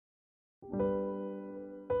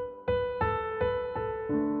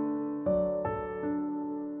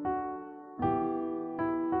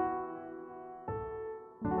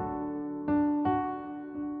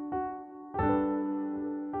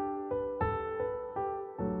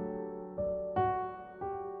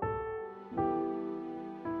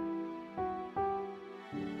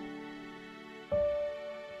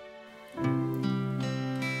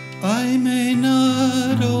I may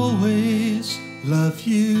not always love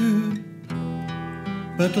you,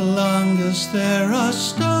 but long as there are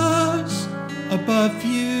stars above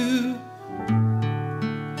you,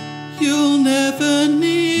 you'll never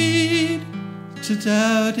need to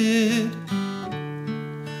doubt it.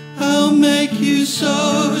 I'll make you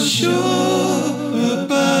so sure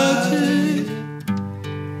about it.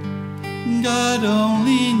 God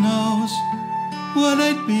only knows what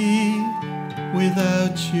I'd be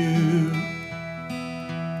without you.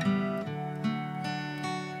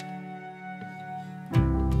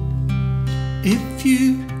 If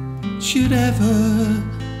you should ever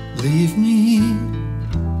leave me,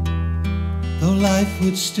 though life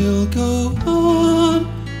would still go on,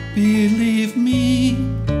 believe me,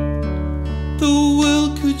 the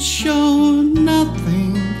world could show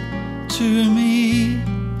nothing to me.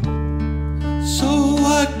 So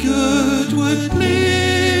what good would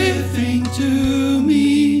living do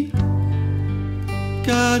me?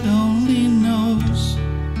 God only knows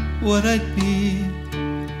what I'd be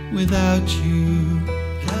without you.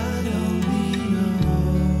 God only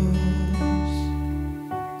knows.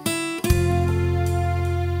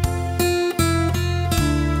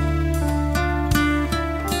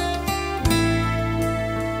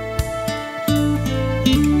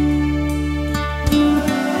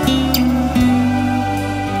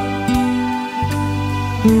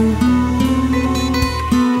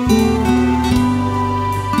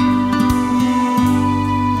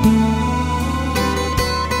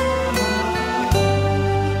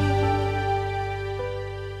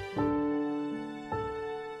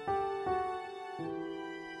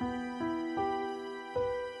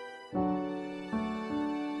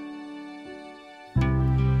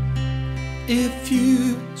 If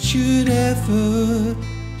you should ever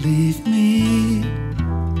leave me,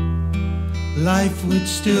 life would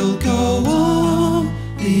still go on,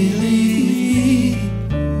 believe me.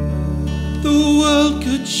 The world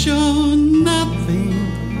could show nothing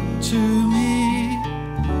to me.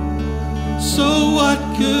 So what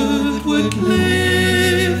good would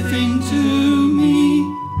living do me?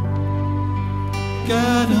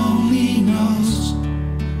 God only knows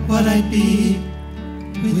what I'd be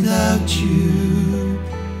without you.